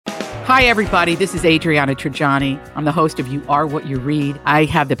Hi, everybody. This is Adriana Trajani. I'm the host of You Are What You Read. I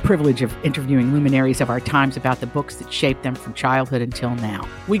have the privilege of interviewing luminaries of our times about the books that shaped them from childhood until now.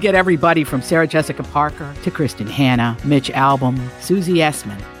 We get everybody from Sarah Jessica Parker to Kristen Hanna, Mitch Albom, Susie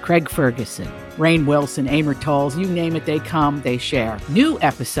Essman, Craig Ferguson, Rainn Wilson, Amor Tolls, you name it, they come, they share. New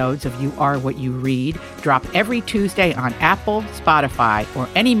episodes of You Are What You Read drop every Tuesday on Apple, Spotify, or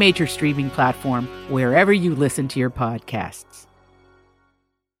any major streaming platform wherever you listen to your podcasts.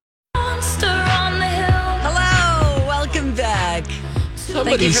 Hello, welcome back.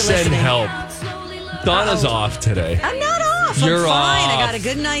 Somebody send help. Donna's off today. I'm not off. You're I'm fine. off. I got a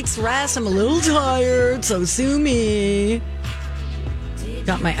good night's rest. I'm a little tired, so sue me.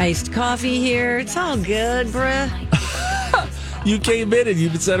 Got my iced coffee here. It's all good, bruh. You came in and you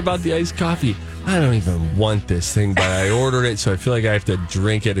said about the iced coffee. I don't even want this thing, but I ordered it, so I feel like I have to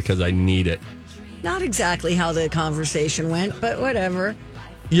drink it because I need it. Not exactly how the conversation went, but whatever.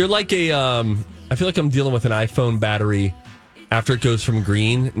 You're like I feel like I'm dealing with an iPhone battery. After it goes from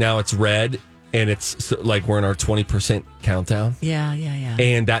green, now it's red, and it's like we're in our 20% countdown. Yeah.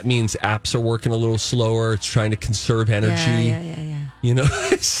 And that means apps are working a little slower. It's trying to conserve energy. Yeah. You know?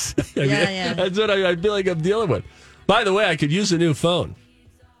 Yeah. That's what I feel like I'm dealing with. By the way, I could use a new phone.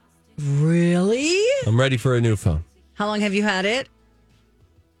 Really? I'm ready for a new phone. How long have you had it?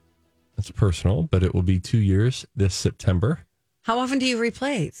 It's personal, but it will be 2 years this September. How often do you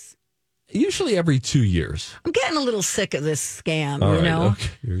replace? Usually every 2 years. I'm getting a little sick of this scam, All you right, know?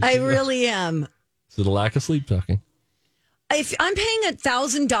 okay. I really am. Is it a lack of sleep talking? If I'm paying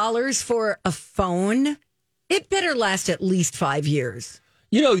 $1,000 for a phone, it better last at least 5 years.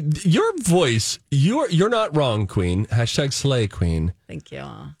 You know, your voice, you're not wrong, Queen. Hashtag Slay Queen. Thank you.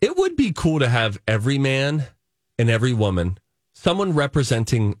 It would be cool to have every man and every woman, someone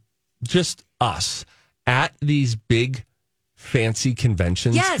representing just us at these big fancy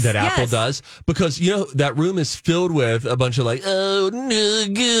conventions that Apple does, because you know that room is filled with a bunch of like, new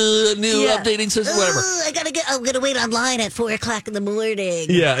updating system, whatever. I'm gonna wait online at 4:00 in the morning.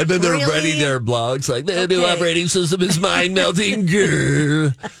 Yeah, and then they're Really? writing their blogs like the new operating system is mind melting.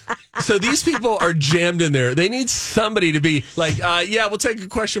 So these people are jammed in there. They need somebody to be like, we'll take a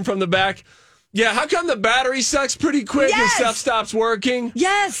question from the back. Yeah, how come the battery sucks pretty quick and stuff stops working?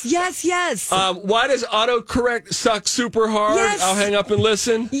 Yes. Why does autocorrect suck super hard? Yes. I'll hang up and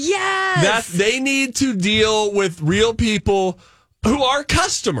listen. Yes. They need to deal with real people who are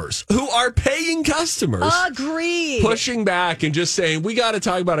customers, who are paying customers. Agreed. Pushing back and just saying, we got to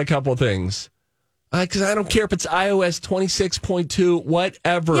talk about a couple things. Because I don't care if it's iOS 26.2,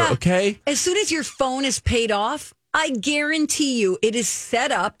 whatever, okay? As soon as your phone is paid off, I guarantee you it is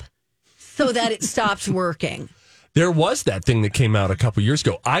set up so that it stops working. There was that thing that came out a couple years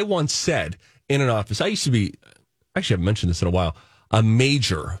ago. I once said in an office, I used to be, actually I haven't mentioned this in a while, a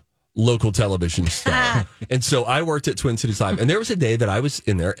major local television star. And so I worked at Twin Cities Live. And there was a day that I was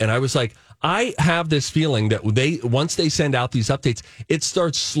in there and I was like, I have this feeling that once they send out these updates, it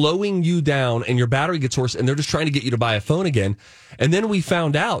starts slowing you down and your battery gets worse and they're just trying to get you to buy a phone again. And then we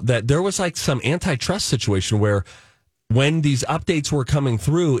found out that there was like some antitrust situation where when these updates were coming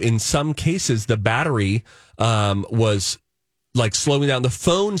through, in some cases, the battery was like slowing down. The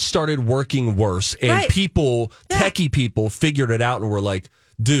phone started working worse, and techie people, figured it out and were like,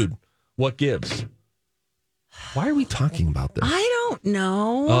 dude, what gives? Why are we talking about this? I don't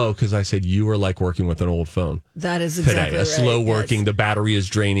know. Oh, because I said you were like working with an old phone. That is exactly today. right. Slow working, the battery is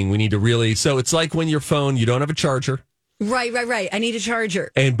draining. We need to really, so it's like when your phone, you don't have a charger. Right. I need a charger.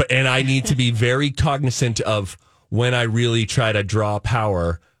 And I need to be very cognizant of when I really try to draw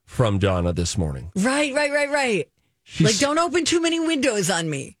power from Donna this morning. Right. Like, don't open too many windows on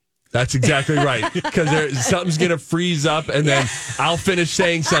me. That's exactly right. Because something's going to freeze up, and then I'll finish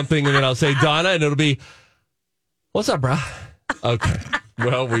saying something, and then I'll say, Donna, and it'll be, what's up, brah? Okay.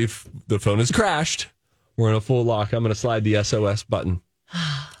 Well, the phone has crashed. We're in a full lock. I'm going to slide the SOS button.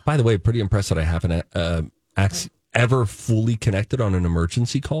 By the way, pretty impressed that I haven't ever fully connected on an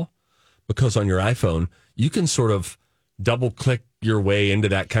emergency call, because on your iPhone, you can sort of double click your way into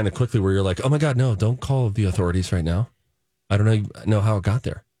that kind of quickly where you're like, oh my God, no, don't call the authorities right now. I don't know how it got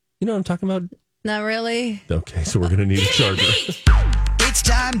there. You know what I'm talking about? Not really. Okay, so we're going to need a charger. It's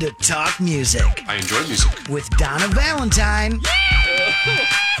time to talk music. I enjoy music. With Donna Valentine.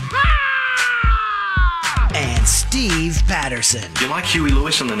 And Steve Patterson. Do you like Huey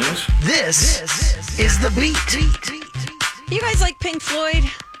Lewis on the news? This is The Beat. You guys like Pink Floyd?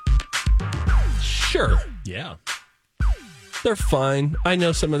 Sure. Yeah. They're fine. I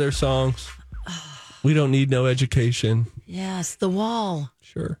know some of their songs. We Don't Need No Education. Yes, The Wall.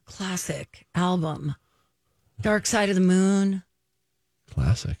 Sure. Classic album. Dark Side of the Moon.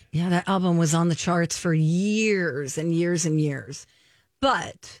 Classic. Yeah, that album was on the charts for years and years and years.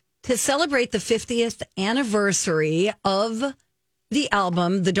 But to celebrate the 50th anniversary of the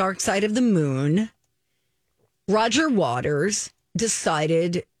album, The Dark Side of the Moon, Roger Waters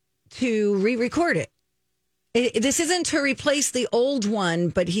decided to re-record it. This isn't to replace the old one,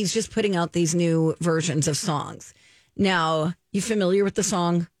 but he's just putting out these new versions of songs. Now, you familiar with the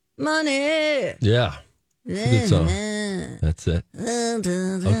song Money? Yeah. It's a good song. That's it.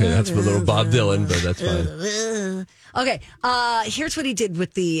 Okay, that's for little Bob Dylan, but that's fine. Okay, here's what he did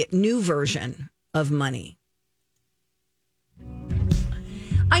with the new version of Money.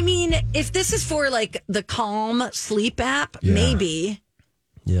 I mean, if this is for like the Calm sleep app, Yeah. maybe.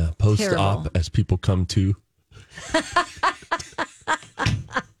 Yeah, post-op as people come to.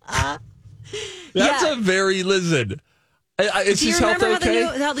 That's a very, listen. Is Do you his health remember okay?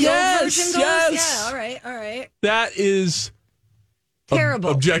 how the old version goes? Yes. Yeah, all right. That is Terrible.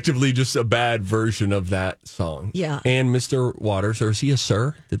 Objectively just a bad version of that song. Yeah. And Mr. Waters, or is he a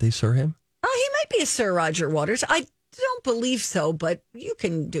sir? Did they sir him? Oh, he might be a Sir Roger Waters. I don't believe so, but you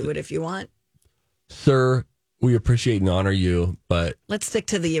can do it if you want. Sir, we appreciate and honor you, but Let's stick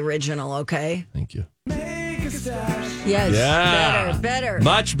to the original, okay? thank you. Yes. Yeah. Better.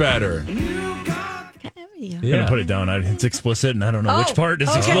 Much better. Yeah. I'm gonna put it down. It's explicit, and I don't know which part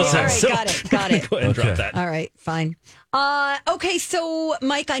is explicit. All right, so got it. Go ahead and drop Okay. that. All right, fine. Okay, so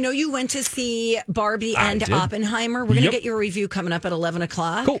Mike, I know you went to see Barbie I and did. Oppenheimer. We're going to Yep. get your review coming up at 11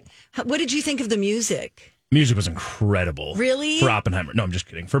 o'clock. Cool. What did you think of the music? Music was incredible. Really? For Oppenheimer. No, I'm just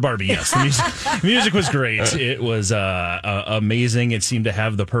kidding. For Barbie, yes. The music was great. It was amazing. It seemed to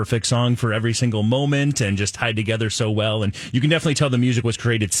have the perfect song for every single moment and just tied together so well. And you can definitely tell the music was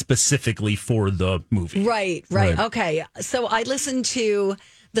created specifically for the movie. Right. Okay, so I listened to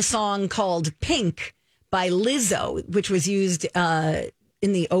the song called Pink by Lizzo, which was used in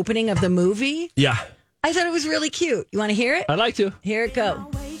the opening of the movie. Yeah. I thought it was really cute. You want to hear it? I'd like to. Here it goes.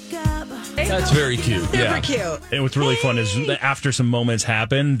 That's very cute. Super Yeah. cute. And what's really fun is that after some moments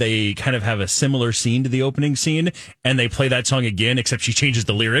happen, they kind of have a similar scene to the opening scene, and they play that song again, except she changes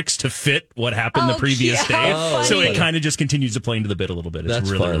the lyrics to fit what happened the previous cute. day. How So funny. it kind of just continues to play into the bit a little bit. It's That's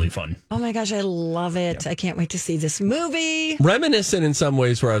really, fun. really fun. Oh my gosh, I love it. I can't wait to see this movie. Reminiscent in some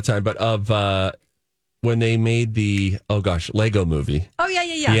ways, we're out of time, but of when they made the, Lego movie, Oh, yeah.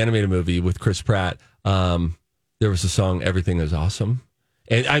 the animated movie with Chris Pratt, there was a song, Everything Is Awesome.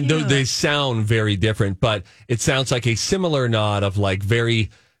 And I know they sound very different, but it sounds like a similar nod of like very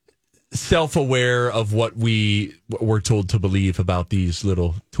self-aware of what we were told to believe about these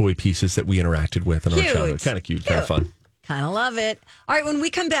little toy pieces that we interacted with in our Cute. childhood. Kind of cute, kind of fun. Kind of love it. All right, when we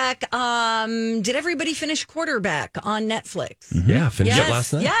come back, did everybody finish Quarterback on Netflix? Yeah, finished it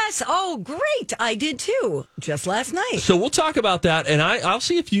last night. Yes. Oh, great. I did too, just last night. So we'll talk about that, and I'll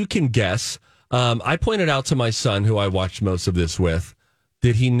see if you can guess. I pointed out to my son, who I watched most of this with,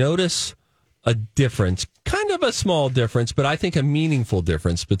 did he notice a difference, kind of a small difference, but I think a meaningful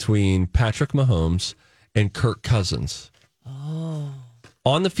difference between Patrick Mahomes and Kirk Cousins? Oh.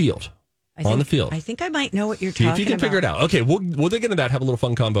 On the field. I think I might know what you're See talking if you can about. figure it out. Okay, we'll dig into that, have a little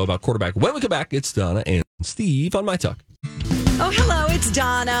fun combo about quarterback. When we come back, it's Donna and Steve on My Talk. Oh, hello, it's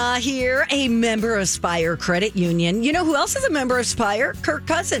Donna here, a member of Spire Credit Union. You know who else is a member of Spire? Kirk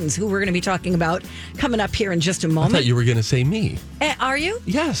Cousins, who we're going to be talking about coming up here in just a I moment. thought you were going to say me. Are you?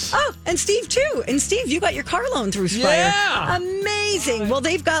 Yes. Oh, and Steve too. And Steve, you got your car loan through Spire. Yeah. Amazing. Well,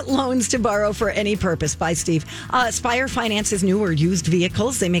 they've got loans to borrow for any purpose. By Steve. Spire finances new or used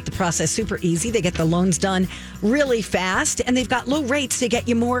vehicles. They make the process super easy. They get the loans done really fast, and they've got low rates to get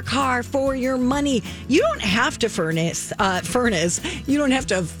you more car for your money. You don't have to furnace. You don't have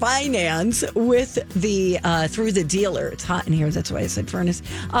to finance with the through the dealer. It's hot in here. That's why I said furnace.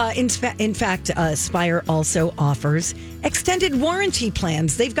 In fact, Spire also offers extended warranty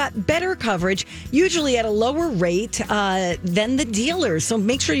plans. They've got better coverage, usually at a lower rate than the dealers. So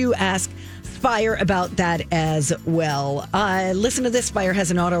make sure you ask Spire about that as well. Listen to this. Spire has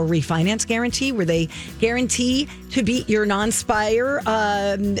an auto refinance guarantee where they guarantee to beat your non-Spire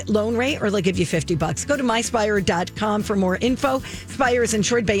loan rate, or they'll give you $50. Go to myspire.com for more info. Spire is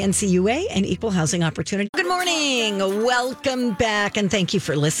insured by NCUA and Equal Housing Opportunity. Good morning. Welcome back, and thank you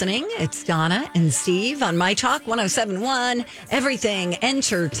for listening. It's Donna and Steve on My Talk 107.1. Everything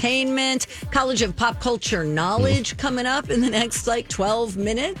entertainment, College of Pop Culture Knowledge coming up in the next 12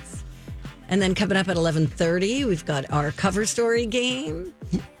 minutes. And then coming up at 11:30, we've got our cover story game.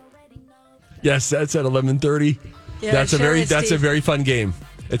 Yes, that's at 11:30. Yeah, That's sure a is, that's a Steve. very fun game.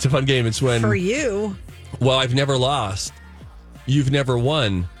 It's a fun game. It's when For you. Well, I've never lost. You've never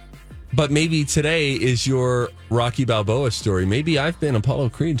won. But maybe today is your Rocky Balboa story. Maybe I've been Apollo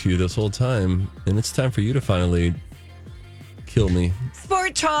Creed to you this whole time, and it's time for you to finally kill me.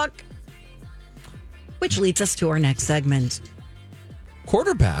 Sport talk. Which leads us to our next segment.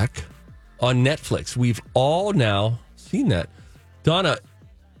 Quarterback on Netflix. We've all now seen that. Donna,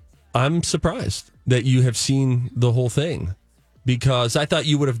 I'm surprised that you have seen the whole thing, because I thought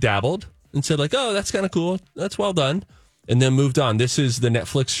you would have dabbled and said like, oh, that's kind of cool. That's well done. And then moved on. This is the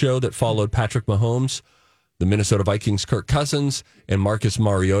Netflix show that followed Patrick Mahomes, the Minnesota Vikings' Kirk Cousins, and Marcus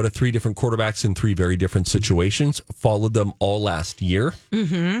Mariota, 3 different quarterbacks in 3 very different situations. Followed them all last year.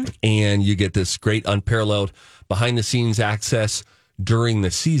 Mm-hmm. And you get this great unparalleled behind-the-scenes access during the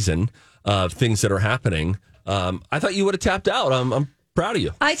season of things that are happening. I thought you would have tapped out. I'm proud of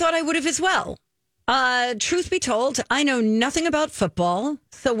you. I thought I would have as well. Truth be told, I know nothing about football.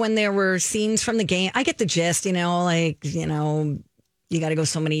 So when there were scenes from the game, I get the gist, you got to go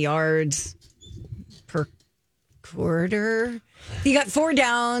so many yards per quarter. You got 4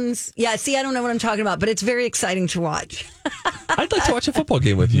 downs. Yeah, see, I don't know what I'm talking about, but it's very exciting to watch. I'd like to watch a football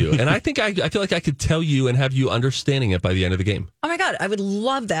game with you. And I think I feel like I could tell you and have you understanding it by the end of the game. Oh, my God. I would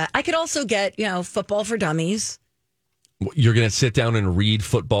love that. I could also get, Football for Dummies. You're going to sit down and read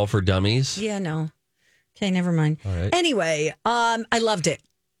Football for Dummies? Yeah, no. Okay, never mind. All right. Anyway, I loved it.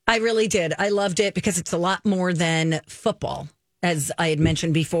 I really did. I loved it because it's a lot more than football, as I had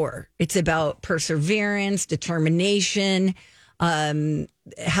mentioned before. It's about perseverance, determination,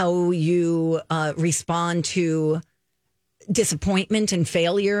 how you respond to disappointment and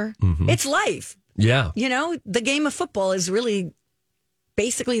failure. Mm-hmm. It's life. Yeah. The game of football is really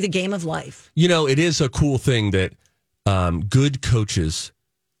basically the game of life. It is a cool thing that good coaches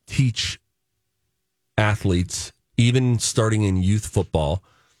teach athletes, even starting in youth football.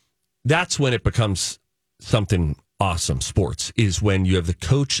 That's when it becomes something awesome. Sports is when you have the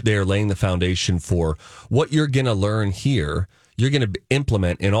coach there laying the foundation for what you're going to learn here. You're going to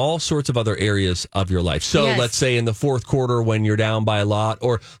implement in all sorts of other areas of your life. So Let's say in the fourth quarter when you're down by a lot,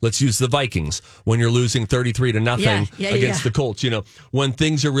 or let's use the Vikings when you're losing 33-0 against the Colts. When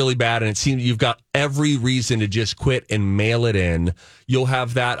things are really bad and it seems you've got every reason to just quit and mail it in, you'll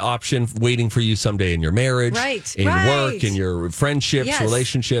have that option waiting for you someday in your marriage, in work, in your friendships,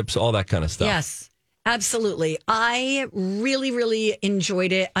 relationships, all that kind of stuff. Yes. Absolutely. I really, really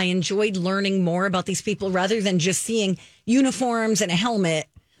enjoyed it. I enjoyed learning more about these people rather than just seeing uniforms and a helmet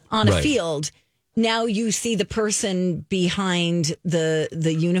on a field. Now you see the person behind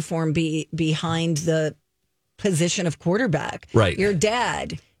the uniform, behind the position of quarterback. Right. Your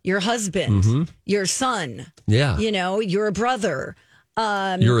dad, your husband, your son. Yeah. Your brother.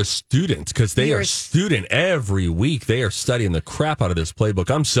 You're a student, because they are a student every week. They are studying the crap out of this playbook.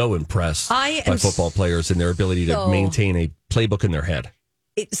 I'm so impressed by football players and their ability to maintain a playbook in their head.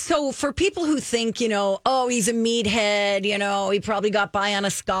 So for people who think, he's a meathead, he probably got by on a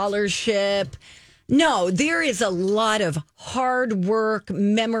scholarship. No, there is a lot of hard work,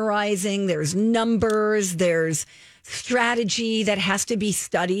 memorizing. There's numbers, there's strategy that has to be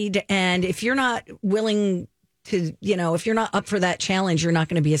studied. And if you're not willing to, if you're not up for that challenge, you're not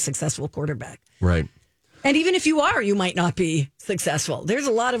going to be a successful quarterback. Right. And even if you are, you might not be successful. There's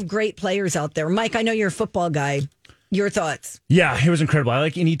a lot of great players out there. Mike, I know you're a football guy. Your thoughts? Yeah, it was incredible. I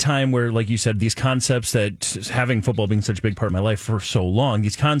like any time where, like you said, these concepts that having football being such a big part of my life for so long,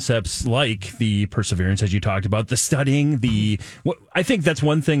 these concepts like the perseverance, as you talked about, the studying, I think that's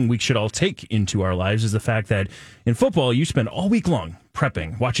one thing we should all take into our lives is the fact that in football, you spend all week long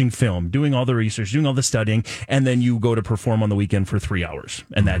prepping, watching film, doing all the research, doing all the studying, and then you go to perform on the weekend for 3 hours,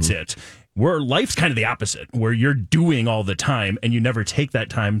 and that's it. Where life's kind of the opposite, where you're doing all the time and you never take that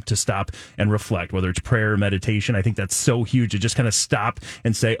time to stop and reflect, whether it's prayer or meditation. I think that's so huge to just kind of stop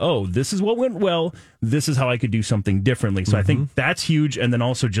and say, oh, this is what went well. This is how I could do something differently. So I think that's huge. And then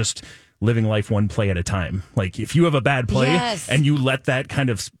also just living life one play at a time. Like if you have a bad play and you let that kind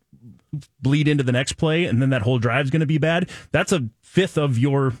of bleed into the next play and then that whole drive is going to be bad, that's a fifth of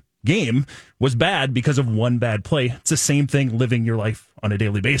your game was bad because of one bad play. It's the same thing living your life on a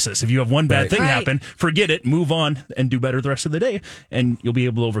daily basis. If you have one bad thing happen, forget it, move on, and do better the rest of the day, and you'll be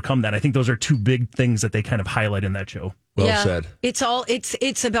able to overcome that. I think those are two big things that they kind of highlight in that show. Well said.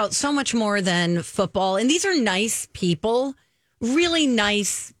 It's about so much more than football. And these are nice people, really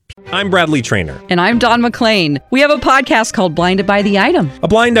nice. I'm Bradley Trainer. And I'm Don McClain. We have a podcast called Blinded by the Item. A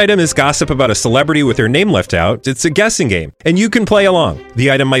blind item is gossip about a celebrity with their name left out. It's a guessing game, and you can play along.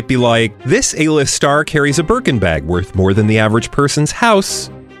 The item might be like, this A-list star carries a Birkin bag worth more than the average person's house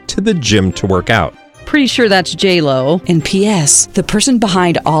to the gym to work out. Pretty sure that's J-Lo. And P.S. the person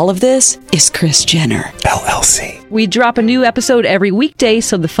behind all of this is Kris Jenner, LLC. We drop a new episode every weekday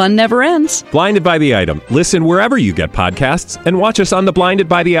so the fun never ends. Blinded by the Item. Listen wherever you get podcasts and watch us on the Blinded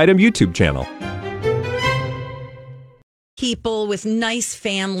by the Item YouTube channel. People with nice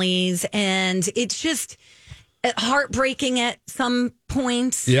families, and it's just heartbreaking at some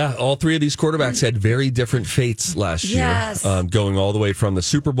points. Yeah, all three of these quarterbacks had very different fates last year, going all the way from the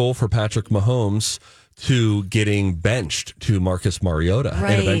Super Bowl for Patrick Mahomes to getting benched to Marcus Mariota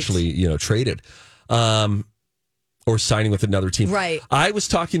and eventually, traded or signing with another team. Right. I was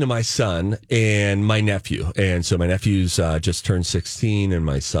talking to my son and my nephew, and so my nephew's just turned 16 and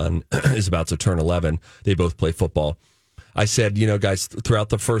my son is about to turn 11. They both play football. I said, guys, throughout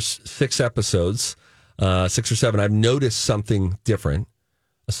the first 6 episodes, 6 or 7, I've noticed something different,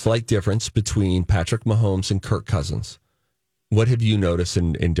 a slight difference between Patrick Mahomes and Kirk Cousins. What have you noticed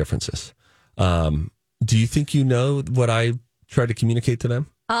in differences? Do you think you know what I tried to communicate to them?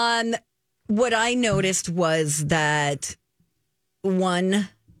 What I noticed was that one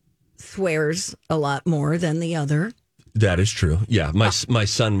swears a lot more than the other. That is true. Yeah, my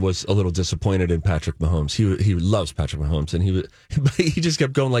son was a little disappointed in Patrick Mahomes. He loves Patrick Mahomes, and he just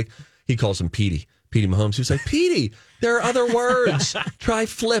kept going, like, he calls him Petey Mahomes. He was like, Petey, there are other words. Try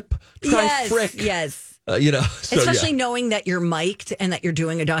flip. Try frick. Yes. So, especially knowing that you're mic'd and that you're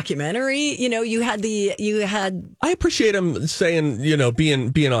doing a documentary. You had. I appreciate him saying,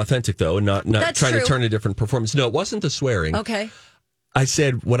 being authentic though, and not trying to turn a different performance. No, it wasn't the swearing. Okay. I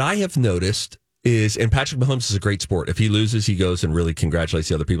said what I have noticed is, and Patrick Mahomes is a great sport. If he loses, he goes and really congratulates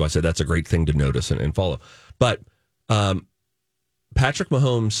the other people. I said that's a great thing to notice and follow. But Patrick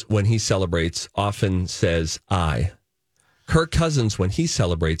Mahomes, when he celebrates, often says I. Kirk Cousins, when he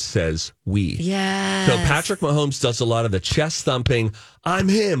celebrates, says we. Yeah. So Patrick Mahomes does a lot of the chest thumping. I'm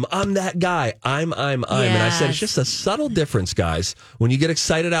him. I'm that guy. I'm. Yes. And I said, it's just a subtle difference, guys. When you get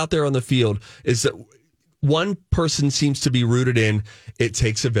excited out there on the field, is that one person seems to be rooted in, it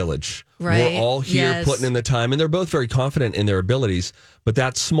takes a village. Right. We're all here Yes. putting in the time, and they're both very confident in their abilities. But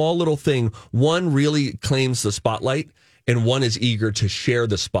that small little thing, one really claims the spotlight, and one is eager to share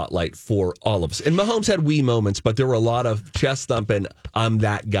the spotlight for all of us. And Mahomes had wee moments, but there were a lot of chest thumping, I'm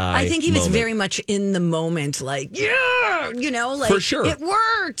that guy. I think he was moment. very much in the moment, like, yeah, For sure. it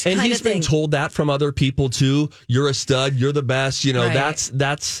worked. And kind he's of thing. been told that from other people too. You're a stud. You're the best. Right.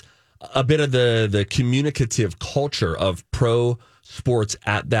 That's a bit of the communicative culture of pro sports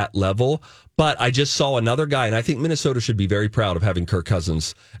at that level. But I just saw another guy, and I think Minnesota should be very proud of having Kirk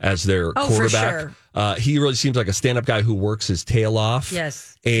Cousins as their quarterback. For sure. He really seems like a stand-up guy who works his tail off.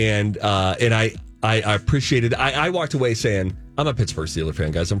 Yes. And I appreciated. I walked away saying, I'm a Pittsburgh Steelers fan,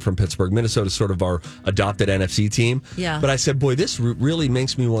 guys. I'm from Pittsburgh. Minnesota's sort of our adopted NFC team. Yeah. But I said, boy, this really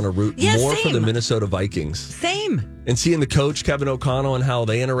makes me want to root more for the Minnesota Vikings. Same. And seeing the coach, Kevin O'Connell, and how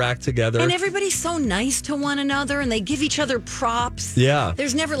they interact together. And everybody's so nice to one another, and they give each other props. Yeah.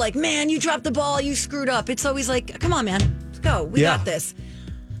 There's never like, man, you dropped the ball, you screwed up. It's always like, come on, man, let's go. We got this.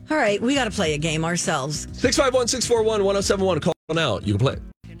 All right, we got to play a game ourselves. 651-641-1071. Call now. You can play.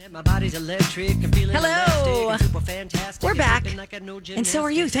 Hello. We're back. And so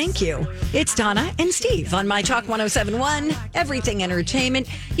are you. Thank you. It's Donna and Steve on My Talk 1071, Everything Entertainment.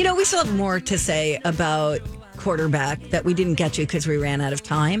 We still have more to say about quarterback that we didn't get to because we ran out of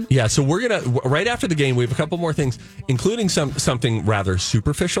time. Yeah, so we're going to, right after the game, we have a couple more things, including something rather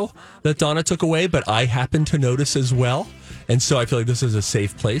superficial that Donna took away, but I happened to notice as well. And so I feel like this is a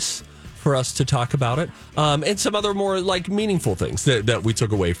safe place for us to talk about it. And some other more meaningful things that we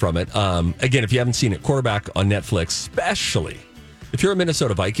took away from it. Again, if you haven't seen it, Quarterback on Netflix, especially if you're a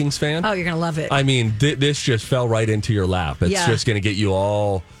Minnesota Vikings fan. Oh, you're going to love it. I mean, this just fell right into your lap. It's just going to get you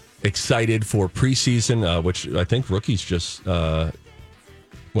all excited for preseason, which I think rookies just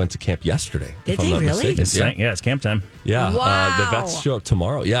went to camp yesterday. Did they really? It's camp time. Yeah. Wow. The vets show up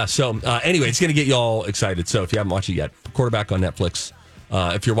tomorrow. Yeah. So anyway, it's going to get you all excited. So if you haven't watched it yet, Quarterback on Netflix.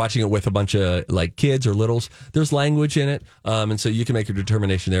 If you're watching it with a bunch of kids or littles, there's language in it. And so you can make your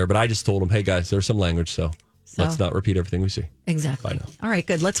determination there. But I just told them, hey guys, there's some language. So let's not repeat everything we see. Exactly. Bye now. All right,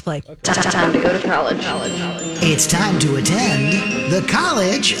 good. Let's play. Time to go to college. It's time to attend the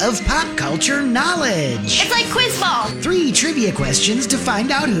College of Pop Culture Knowledge. It's like quiz ball. 3 trivia questions to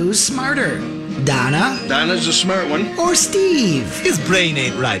find out who's smarter. Donna Donna's a smart one. or Steve. His brain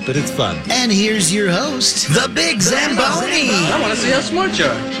ain't right, but it's fun. And here's your host, the Big Zamboni. I want to see how smart you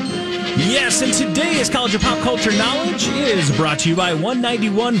are. Yes, and today's College of Pop Culture Knowledge is brought to you by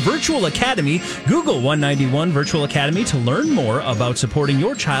 191 Virtual Academy. Google 191 Virtual Academy to learn more about supporting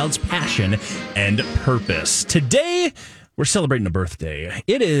your child's passion and purpose. Today, We're celebrating a birthday.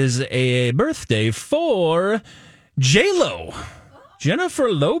 It is a birthday for J-Lo.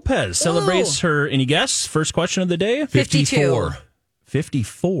 Jennifer Lopez celebrates her, any guess? First question of the day? 52.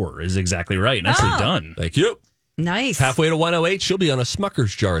 54 is exactly right. Nicely done. Thank you. Nice. Halfway to 108, she'll be on a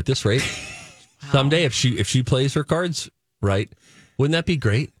Smucker's jar at this rate. Someday, if she plays her cards right, wouldn't that be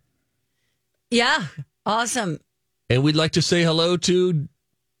great? Yeah. Awesome. And we'd like to say hello to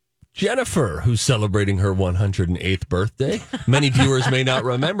Jennifer, who's celebrating her 108th birthday. Many viewers may not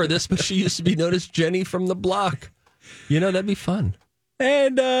remember this, but she used to be known as Jenny from the Block. You know, that'd be fun.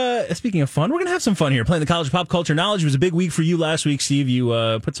 And speaking of fun, we're going to have some fun here. Playing the College of Pop Culture Knowledge. It was a big week for you last week, Steve.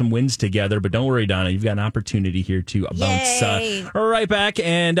 You put some wins together, but don't worry, Donna. You've got an opportunity here to bounce right back.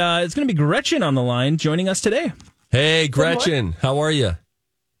 And it's going to be Gretchen on the line joining us today. Hey, Gretchen. How are you?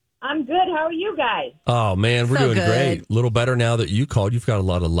 I'm good. How are you guys? Oh, man, we're doing great. A little better now that you called. You've got a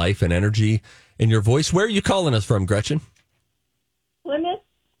lot of life and energy in your voice. Where are you calling us from, Gretchen? Plymouth.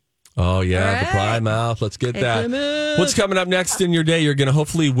 Oh, yeah, the Plymouth. Let's get that. Plymouth. What's coming up next in your day? You're going to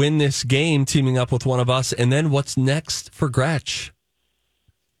hopefully win this game, teaming up with one of us. And then what's next for Gretch?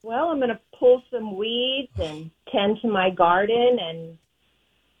 Well, I'm going to pull some weeds and tend to my garden and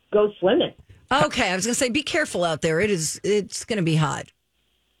go swimming. Okay, I was going to say, be careful out there. It's going to be hot.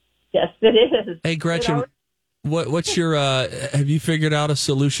 Yes, it is. Hey, Gretchen, what's your, have you figured out a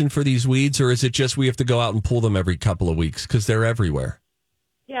solution for these weeds, or is it just we have to go out and pull them every couple of weeks because they're everywhere?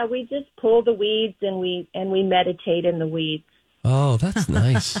 Yeah, we just pull the weeds and we meditate in the weeds. Oh, that's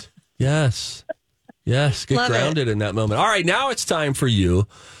nice. Yes. Get Love grounded in that moment. All right, now it's time for you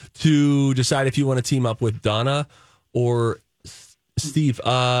to decide if you want to team up with Donna or Steve.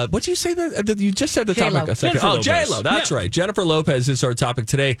 What did you say that you just said the topic a second? Jennifer Lopez. J-Lo. That's right. Jennifer Lopez is our topic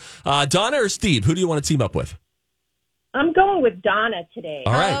today. Donna or Steve, who do you want to team up with? I'm going with Donna today.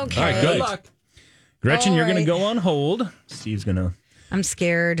 All right. Okay. All right, good luck. Gretchen, All you're going to right. go on hold. Steve's going to I'm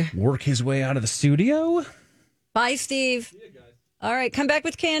scared. work his way out of the studio. Bye, Steve. All right, come back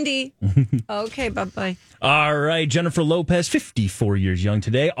with candy. Okay, bye-bye. All right, Jennifer Lopez, 54 years young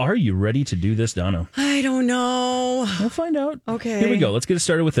today. Are you ready to do this, Donna? I don't know. We'll find out. Okay. Here we go. Let's get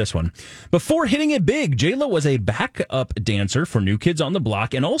started with this one. Before hitting it big, J-Lo was a backup dancer for New Kids on the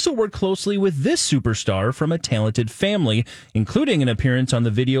Block and also worked closely with this superstar from a talented family, including an appearance on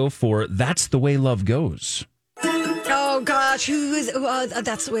the video for That's the Way Love Goes. Oh, gosh. Who is...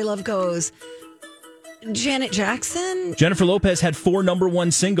 That's the way love goes. Janet Jackson? Jennifer Lopez had 4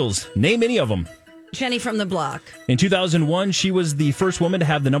 #1 singles. Name any of them. Jenny from the Block. In 2001, she was the first woman to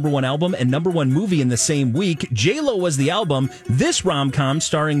have the #1 album and #1 movie in the same week. J-Lo was the album. This rom-com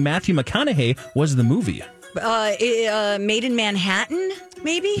starring Matthew McConaughey was the movie. Made in Manhattan,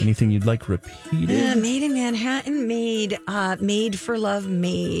 maybe? Anything you'd like repeated? Made in Manhattan, Made for Love,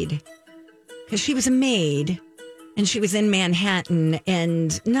 Made. Because she was a maid, and she was in Manhattan,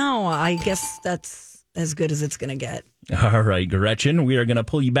 and no, I guess that's as good as it's going to get. All right, Gretchen, we are going to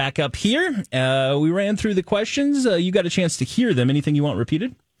pull you back up here. We ran through the questions. You got a chance to hear them. Anything you want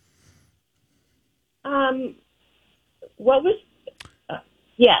repeated? What was...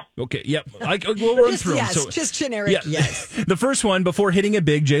 yes. Okay, yep. We'll run through them. Yes, just generic, yes. The first one, before hitting it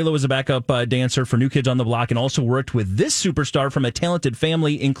big, J-Lo was a backup dancer for New Kids on the Block and also worked with this superstar from a talented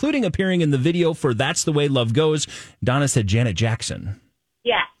family, including appearing in the video for That's the Way Love Goes. Donna said Janet Jackson.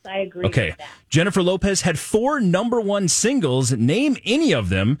 Yes, I agree with that. Jennifer Lopez had 4 #1 singles. Name any of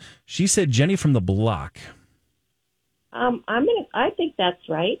them. She said Jenny from the Block. I think that's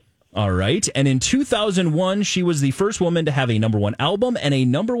right. All right. And in 2001, she was the first woman to have a #1 album and a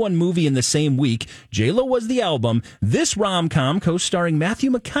 #1 movie in the same week. J-Lo was the album. This rom-com, co-starring Matthew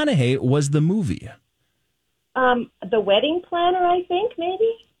McConaughey, was the movie. The Wedding Planner, I think,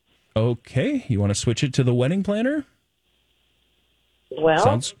 maybe? Okay. You want to switch it to The Wedding Planner?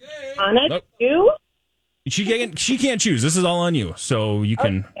 Well, Donna, you? She can't choose. This is all on you. So you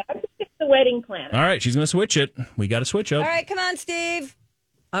can... Okay, I pick The Wedding Planner. All right. She's going to switch it. We got to switch up. All right, come on, Steve.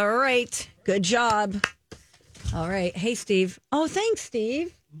 All right. Good job. All right. Hey, Steve. Oh, thanks,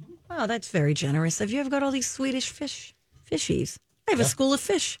 Steve. Wow, that's very generous. Have you ever got all these Swedish fishies? I have a school of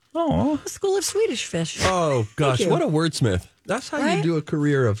fish. Oh. A school of Swedish fish. Oh, gosh. you. What a wordsmith. That's how you do a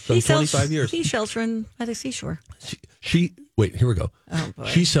career of some He sells 25 years. seashells by the seashore. Wait, here we go. Oh, boy.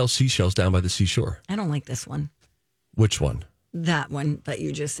 She sells seashells down by the seashore. I don't like this one. Which one? That one that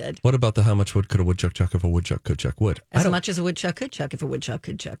you just said. What about the how much wood could a woodchuck chuck if a woodchuck could chuck wood? As much as a woodchuck could chuck if a woodchuck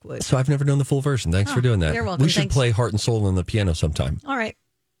could chuck wood. So I've never known the full version. Thanks for doing that. You're welcome. We should Thanks. play Heart and Soul on the piano sometime. All right.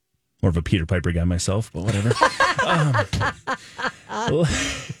 More of a Peter Piper guy myself, but whatever.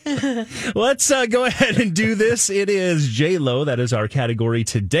 Let's go ahead and do this. It is J-Lo. That is our category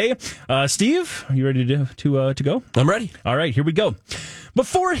today. Steve, are you ready to go? I'm ready. All right, here we go.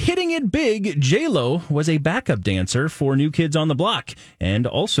 Before hitting it big, J-Lo was a backup dancer for New Kids on the Block and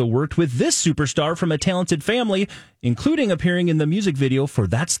also worked with this superstar from a talented family, including appearing in the music video for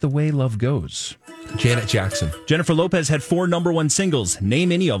That's the Way Love Goes. Janet Jackson. Jennifer Lopez had 4 number-one singles.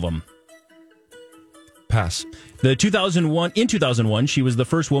 Name any of them. Pass. In 2001, she was the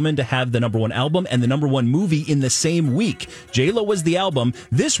first woman to have the #1 album and the #1 movie in the same week. J-Lo was the album.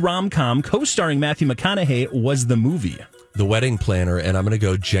 This rom-com, co-starring Matthew McConaughey, was the movie. The Wedding Planner, and I'm going to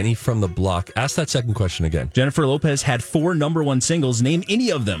go Jenny from the Block. Ask that second question again. Jennifer Lopez had 4 number-one singles. Name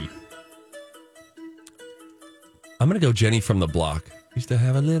any of them. I'm going to go Jenny from the Block. Used to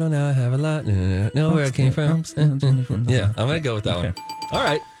have a little, now I have a lot. Know where I came from. Yeah, I'm going to go with that one. All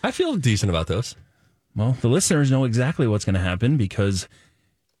right. I feel decent about those. Well, the listeners know exactly what's going to happen because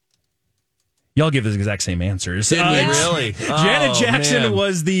y'all give the exact same answers. Did we really? Janet Jackson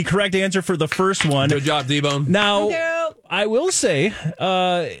was the correct answer for the first one. Good job, D-Bone. Now, I will say,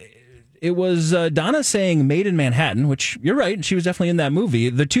 it was Donna saying Made in Manhattan, which you're right. She was definitely in that movie.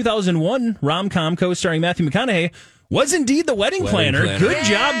 The 2001 rom-com co-starring Matthew McConaughey was indeed The Wedding Planner. Good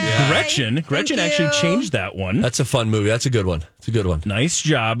job, Gretchen. Gretchen actually changed that one. That's a fun movie. That's a good one. It's a good one. Nice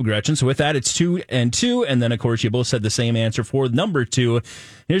job, Gretchen. So with that, it's 2 and 2. And then, of course, you both said the same answer for number 2.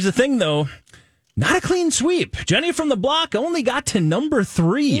 Here's the thing, though. Not a clean sweep. Jenny from the Block only got to number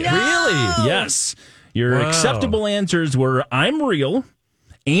 3. No! Really? Yes. Your acceptable answers were I'm Real,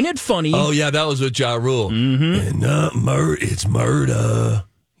 Ain't It Funny? Oh, yeah, that was with Ja Rule. Mm-hmm. And it's murder.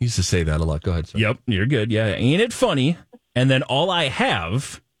 He used to say that a lot. Go ahead, sir. Yep, you're good. Yeah, Ain't It Funny? And then All I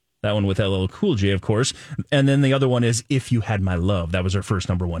Have, that one with LL Cool J, of course. And then the other one is If You Had My Love. That was her first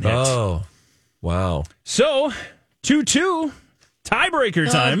 #1 hit. Oh, wow. So, 2-2,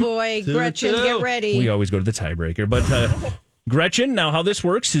 tiebreaker time. Oh, boy. Gretchen, get ready. We always go to the tiebreaker. But Gretchen, now how this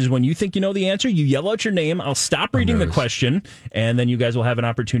works is when you think you know the answer, you yell out your name. I'll stop reading the question, and then you guys will have an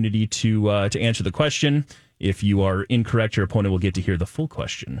opportunity to answer the question. If you are incorrect, your opponent will get to hear the full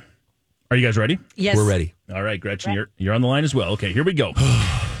question. Are you guys ready? Yes. We're ready. All right, Gretchen, you're on the line as well. Okay, here we go.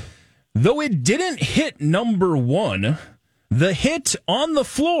 Though it didn't hit #1, the hit On the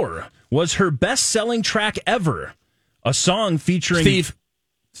Floor was her best-selling track ever. A song featuring... Steve.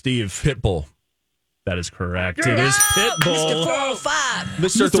 Pitbull. That is correct. It is Pitbull. Mr. 405.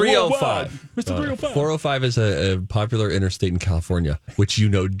 Mr. 305. Mr. 305. 405 is a popular interstate in California, which you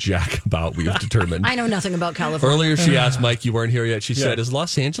know jack about, we have determined. I know nothing about California. Earlier she asked Mike, you weren't here yet. She said, is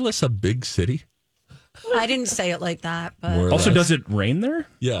Los Angeles a big city? I didn't say it like that. But Also, does it rain there?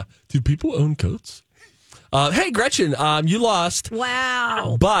 Yeah. Do people own coats? Hey, Gretchen, you lost.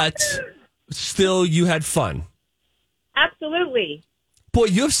 Wow. But still, you had fun. Absolutely. Boy,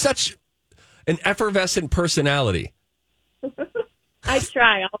 you have such an effervescent personality. I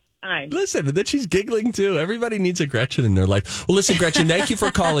try all the time. Listen, and then she's giggling too. Everybody needs a Gretchen in their life. Well, listen, Gretchen, thank you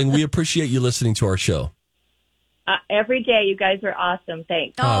for calling. We appreciate you listening to our show. Every day, you guys are awesome.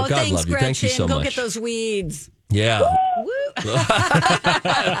 Thanks. God thanks, love you. Gretchen. Thank you so Go much. get those weeds. Yeah. Woo.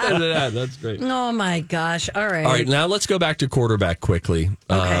 That's great. Oh, my gosh. All right. All right, now let's go back to quarterback quickly.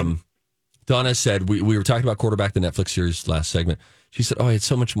 Okay. Donna said, we were talking about quarterback, the Netflix series last segment. She said, I had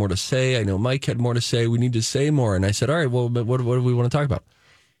so much more to say. I know Mike had more to say. We need to say more. And I said, all right, well, but what do we want to talk about?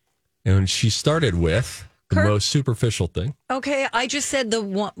 And she started with the most superficial thing. Okay, I just said the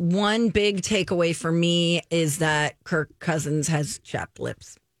one big takeaway for me is that Kirk Cousins has chapped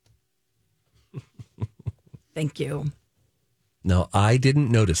lips. Thank you. Now, I didn't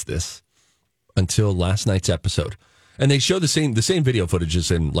notice this until last night's episode. And they show the same video footage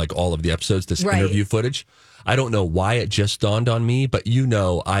as in like all of the episodes, this interview footage. I don't know why it just dawned on me, but you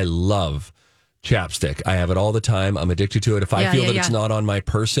know I love chapstick. I have it all the time. I'm addicted to it. If I feel that it's not on my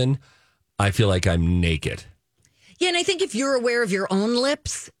person, I feel like I'm naked. Yeah, and I think if you're aware of your own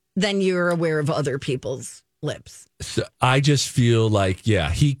lips, then you're aware of other people's lips. So I just feel like,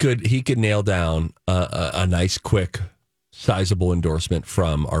 he could nail down a nice, quick, sizable endorsement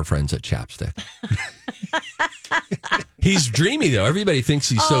from our friends at Chapstick. He's dreamy, though. Everybody thinks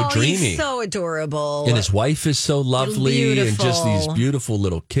he's so dreamy. He's so adorable. And his wife is so lovely. And just these beautiful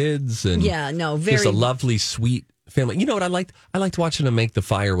little kids. And just a lovely, sweet family. You know what I liked? I liked watching him make the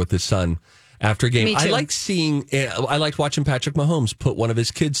fire with his son after a game. Me too. I liked watching Patrick Mahomes put one of his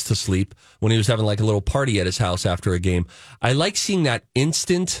kids to sleep when he was having like a little party at his house after a game. I like seeing that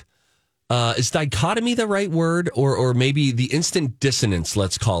instant is dichotomy the right word, or maybe the instant dissonance,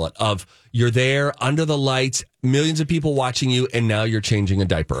 let's call it, of you're there under the lights, millions of people watching you, and now you're changing a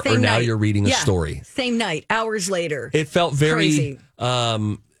diaper, Same or now night. you're reading a story. Same night, hours later. It felt very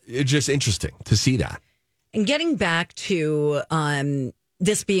Crazy. just interesting to see that. And getting back to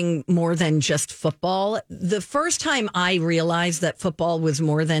this being more than just football, the first time I realized that football was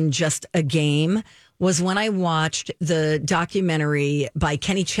more than just a game was when I watched the documentary by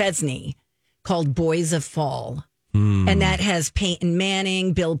Kenny Chesney called Boys of Fall. And that has Peyton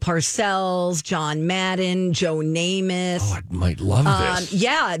Manning, Bill Parcells, John Madden, Joe Namath. Oh, I might love this.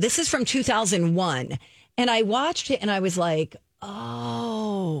 Yeah, this is from 2001. And I watched it and I was like,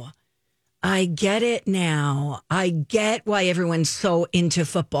 oh, I get it now. I get why everyone's so into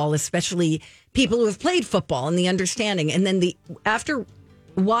football, especially people who have played football and the understanding. And then after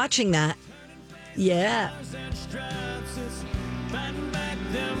watching that, yeah.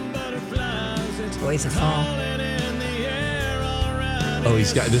 Boys of Fall. Oh,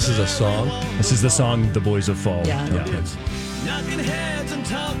 this is a song? This is the song, The Boys of Fall. Yeah. Knocking heads and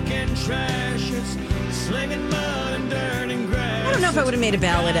talking trash. It's slinging mud and dirt and grass. I don't know if I would have made a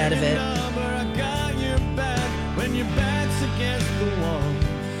ballad out of it. I got your back when your back's against the wall.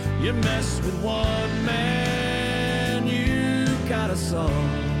 You mess with one man, you got a song.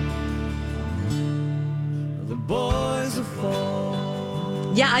 The Boys of Fall.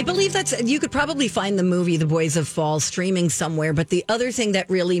 Yeah, I believe you could probably find the movie The Boys of Fall streaming somewhere. But the other thing that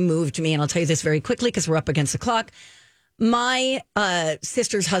really moved me, and I'll tell you this very quickly because we're up against the clock. My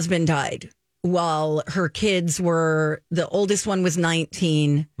sister's husband died while her kids the oldest one was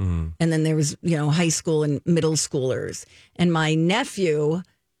 19. And then there was, high school and middle schoolers. And my nephew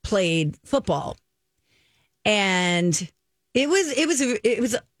played football. And it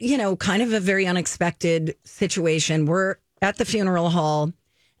was kind of a very unexpected situation. We're at the funeral hall,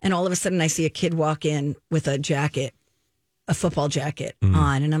 and all of a sudden I see a kid walk in with a football jacket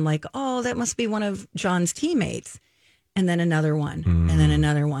on. And I'm like, oh, that must be one of John's teammates. And then another one, and then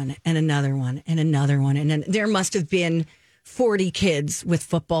another one, and another one, and another one. And then there must have been 40 kids with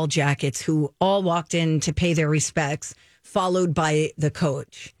football jackets who all walked in to pay their respects, followed by the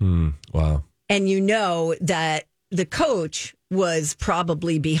coach. Wow. And that the coach was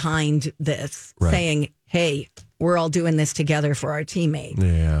probably behind this, saying, hey, we're all doing this together for our teammate.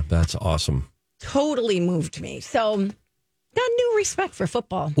 Yeah, that's awesome. Totally moved me. So got new respect for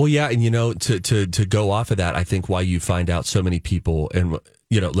football. Well, yeah, and to go off of that, I think why you find out so many people, and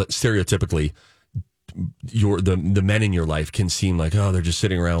stereotypically, the men in your life can seem like, oh, they're just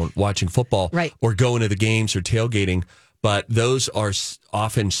sitting around watching football, right, or going to the games or tailgating. But those are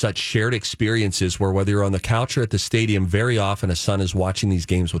often such shared experiences where whether you're on the couch or at the stadium, very often a son is watching these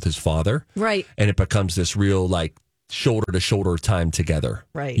games with his father. Right. And it becomes this real shoulder to shoulder time together.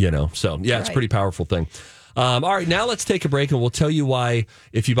 Right. So yeah, it's a pretty powerful thing. All right, now let's take a break and we'll tell you why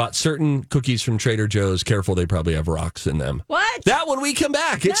if you bought certain cookies from Trader Joe's, careful, they probably have rocks in them. What? That when we come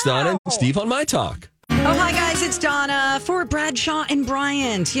back. It's Donna and Steve on My Talk. Oh, hi, guys. It's Donna for Bradshaw and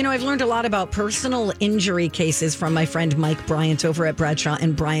Bryant. I've learned a lot about personal injury cases from my friend Mike Bryant over at Bradshaw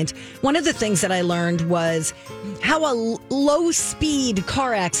and Bryant. One of the things that I learned was how a low-speed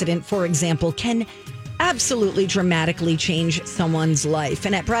car accident, for example, can absolutely dramatically change someone's life.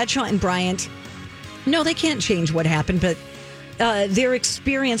 And at Bradshaw and Bryant, no, they can't change what happened, but they're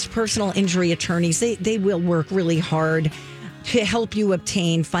experienced personal injury attorneys. They will work really hard to help you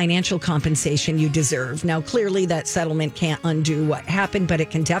obtain financial compensation you deserve. Now, clearly that settlement can't undo what happened, but it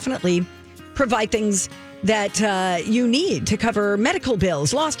can definitely provide things that you need to cover medical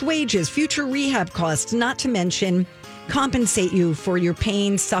bills, lost wages, future rehab costs, not to mention compensate you for your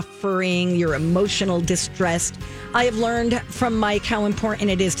pain, suffering, your emotional distress. I have learned from Mike how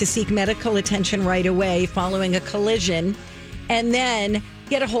important it is to seek medical attention right away following a collision, and then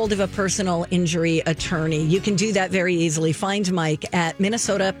get a hold of a personal injury attorney. You can do that very easily. Find Mike at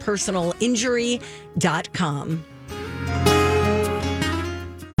minnesotapersonalinjury.com.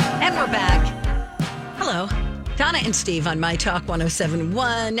 And we're back. Hello. Donna and Steve on My Talk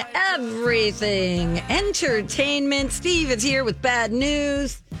 107.1. Everything entertainment. Steve is here with bad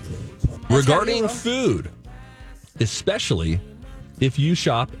news. Regarding food, especially if you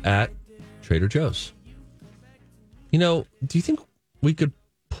shop at Trader Joe's. Do you think we could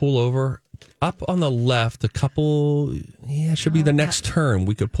pull over up on the left a couple? Yeah, it should be the next turn.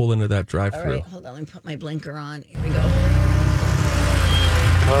 We could pull into that drive-thru. All right, hold on. Let me put my blinker on. Here we go.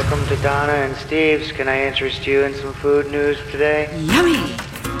 Welcome to Donna and Steve's. Can I interest you in some food news today? Yummy.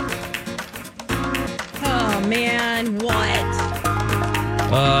 Oh, man. What?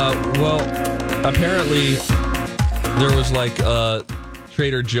 Well, apparently there was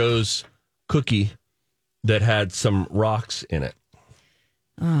Trader Joe's cookie that had some rocks in it.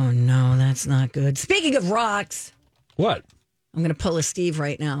 Oh, no, that's not good. Speaking of rocks. What? I'm going to pull a Steve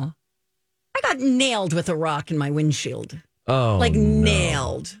right now. I got nailed with a rock in my windshield. Oh, like no.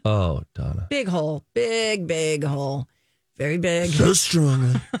 nailed. Oh, Donna. Big hole. Big hole. Very big. So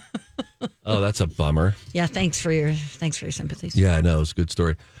strong. Oh, that's a bummer. Yeah, thanks for your sympathies. Yeah, I know. It's a good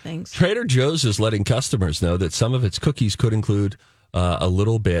story. Thanks. Trader Joe's is letting customers know that some of its cookies could include a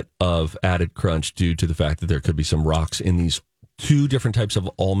little bit of added crunch due to the fact that there could be some rocks in these 2 different types of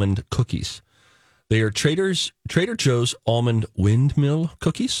almond cookies. They are Trader Joe's almond windmill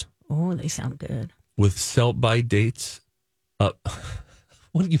cookies. Oh, they sound good. With sell-by dates.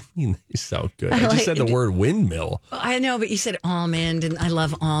 What do you mean they sound good? I just said the word windmill. I know, but you said almond, and I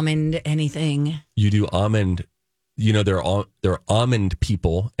love almond anything. You do almond. You know, there are almond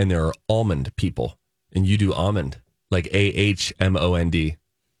people, and there are almond people. And you do almond, like AHMOND.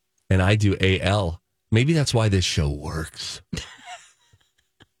 And I do AL. Maybe that's why this show works.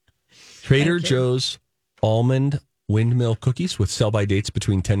 Trader Joe's almond windmill cookies with sell-by dates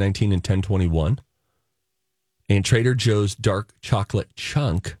between 10/19 and 10/21. And Trader Joe's dark chocolate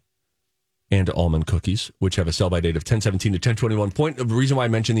chunk and almond cookies, which have a sell-by date of 10/17 to 10/21. The reason why I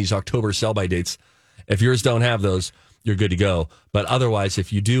mentioned these October sell-by dates, if yours don't have those, you're good to go. But otherwise,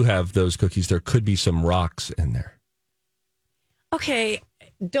 if you do have those cookies, there could be some rocks in there. Okay,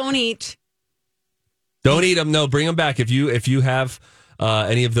 don't eat. Don't eat them. No, bring them back. If you have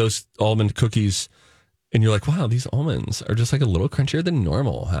any of those almond cookies and you're like, wow, these almonds are just like a little crunchier than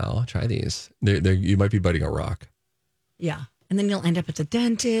normal. Hal, try these. You might be biting a rock. Yeah. And then you'll end up at the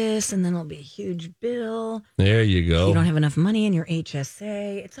dentist, and then it'll be a huge bill. There you go. You don't have enough money in your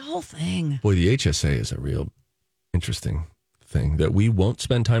HSA. It's a whole thing. Boy, the HSA is a real interesting thing that we won't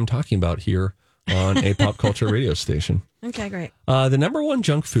spend time talking about here on a pop culture radio station. Okay, great. The number 1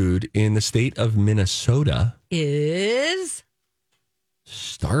 junk food in the state of Minnesota is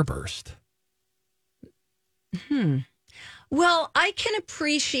Starburst. Well, I can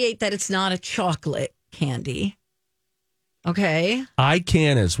appreciate that it's not a chocolate candy. Okay. I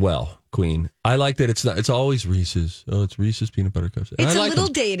can as well, Queen. I like that it's not. It's always Reese's. Oh, it's Reese's peanut butter cups. It's a little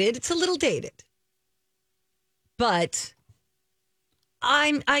dated. It's a little dated. But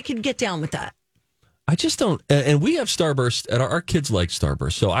I could get down with that. I just don't. And we have Starburst, and our kids like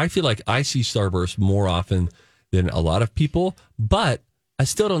Starburst. So I feel like I see Starburst more often than a lot of people, but I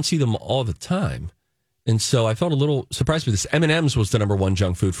still don't see them all the time. And so I felt a little surprised with this. M&M's was the number 1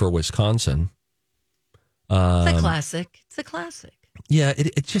 junk food for Wisconsin. It's a classic. It's a classic. Yeah,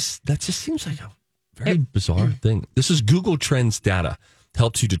 that just seems like a very bizarre thing. This is Google Trends data.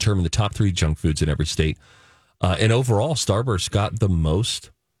 Helps you determine the top 3 junk foods in every state. And overall, Starburst got the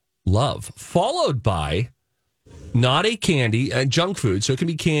most love, followed by not a candy, junk food. So it can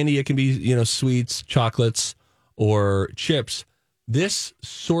be candy, it can be, sweets, chocolates, or chips. This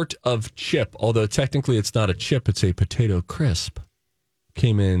sort of chip, although technically it's not a chip, it's a potato crisp,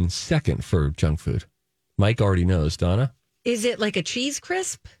 came in second for junk food. Mike already knows. Donna? Is it like a cheese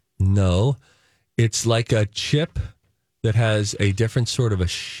crisp? No, it's like a chip that has a different sort of a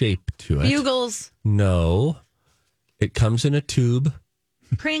shape to it. Bugles. No, it comes in a tube.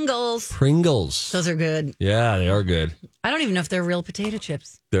 Pringles. Those are good. Yeah, they are good. I don't even know if they're real potato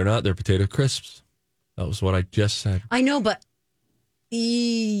chips. They're not. They're potato crisps. That was what I just said. I know, but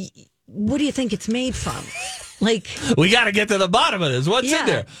what do you think it's made from? Like, we got to get to the bottom of this. What's in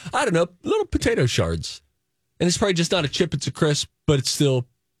there? I don't know. Little potato shards. And it's probably just not a chip. It's a crisp, but it's still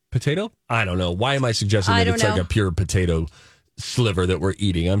potato. I don't know. Why am I suggesting that it's like a pure potato sliver that we're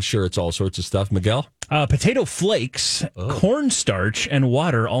eating? I'm sure it's all sorts of stuff. Miguel? Potato flakes, cornstarch, and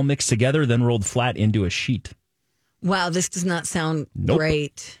water all mixed together, then rolled flat into a sheet. Wow, this does not sound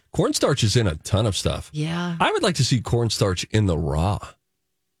great. Cornstarch is in a ton of stuff. Yeah. I would like to see cornstarch in the raw.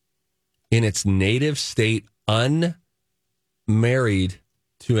 In its native state, unmarried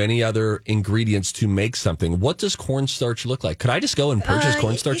to any other ingredients to make something. What does cornstarch look like? Could I just go and purchase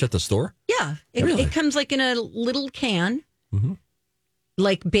cornstarch at the store? Yeah. It comes like in a little can. Mm-hmm.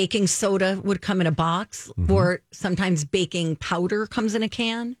 Like baking soda would come in a box, or sometimes baking powder comes in a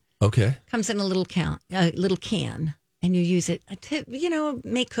can. Okay. Comes in a little can, and you use it to,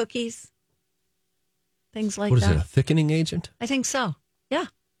 make cookies, things like that. What is it, a thickening agent? I think so. Yeah.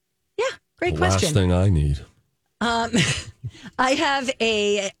 Yeah. Great the question. Last thing I need. I have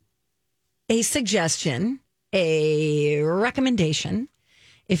a suggestion, a recommendation.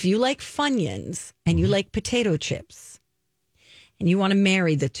 If you like Funyuns and you like potato chips and you want to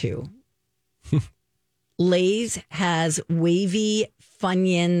marry the two, Lay's has wavy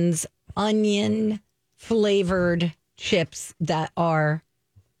Funyuns onion flavored chips that are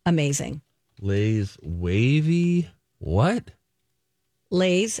amazing. Lay's wavy. What?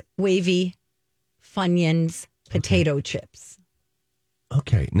 Lay's wavy Funyuns potato chips.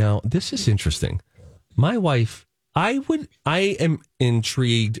 Okay, now this is interesting. My wife, I am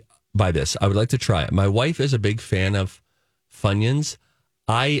intrigued by this. I would like to try it. My wife is a big fan of Funyuns.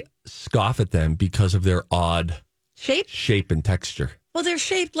 I scoff at them because of their odd shape and texture. Well, they're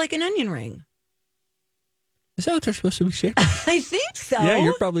shaped like an onion ring. Is that what they're supposed to be shaped? I think so. Yeah,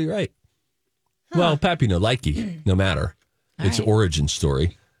 you're probably right. Huh. Well, Pappy no likey, no matter. It's origin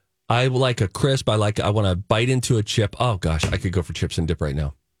story. I like a crisp. I want to bite into a chip. Oh, gosh, I could go for chips and dip right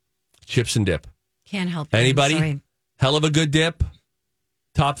now. Chips and dip. Can't help it. Anybody? Sorry. Hell of a good dip?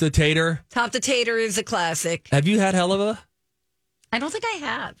 Top the tater? Top the tater is a classic. Have you had hell of a? I don't think I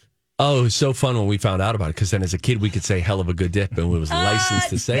have. Oh, it was so fun when we found out about it, because then as a kid, we could say hell of a good dip, and we was licensed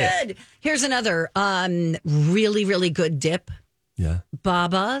to say good. Here's another really, really good dip. Yeah.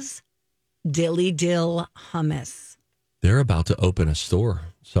 Baba's Dilly Dill Hummus. They're about to open a store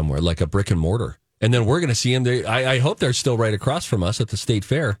somewhere, like a brick and mortar. And then we're going to see them. I hope they're still right across from us at the State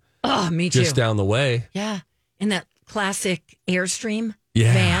Fair. Oh, me too. Just down the way. Yeah. In that classic Airstream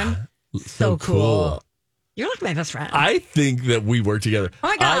van. So cool. You're like my best friend. I think that we work together. Oh,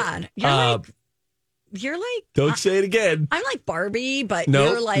 my God. You're like... Don't say it again. I'm like Barbie, but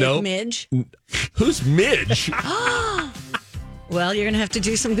you're like Midge. Who's Midge? Well, you're going to have to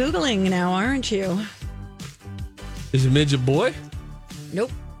do some Googling now, aren't you? Is Midge a boy?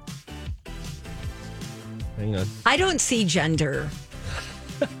 Nope. Hang on. I don't see gender.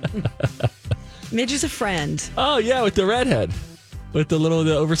 Midge is a friend. Oh, yeah, with the redhead. With the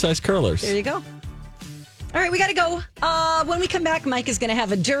oversized curlers. There you go. All right, we got to go. When we come back, Mike is going to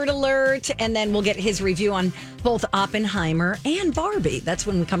have a dirt alert, and then we'll get his review on both Oppenheimer and Barbie. That's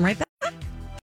when we come right back.